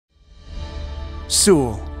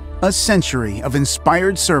Sewell, a century of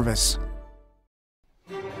inspired service.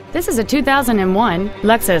 This is a 2001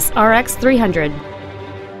 Lexus RX 300.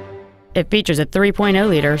 It features a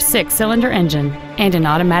 3.0-liter six-cylinder engine and an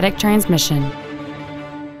automatic transmission.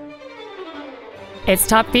 Its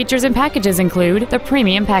top features and packages include the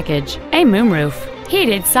premium package, a moonroof,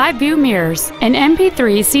 heated side view mirrors, an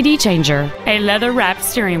MP3 CD changer, a leather-wrapped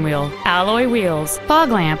steering wheel, alloy wheels, fog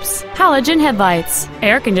lamps, halogen headlights,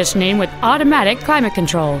 air conditioning with automatic climate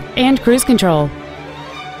control, and cruise control.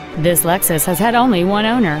 This Lexus has had only one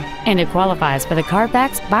owner, and it qualifies for the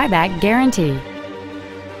Carfax buyback guarantee.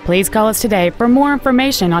 Please call us today for more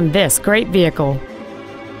information on this great vehicle.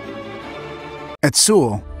 At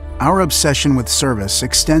Sewell, our obsession with service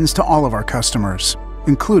extends to all of our customers,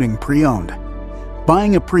 including pre-owned.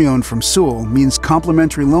 Buying a pre-owned from Sewell means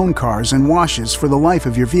complimentary loan cars and washes for the life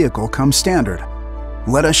of your vehicle come standard.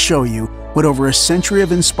 Let us show you what over a century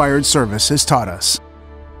of inspired service has taught us.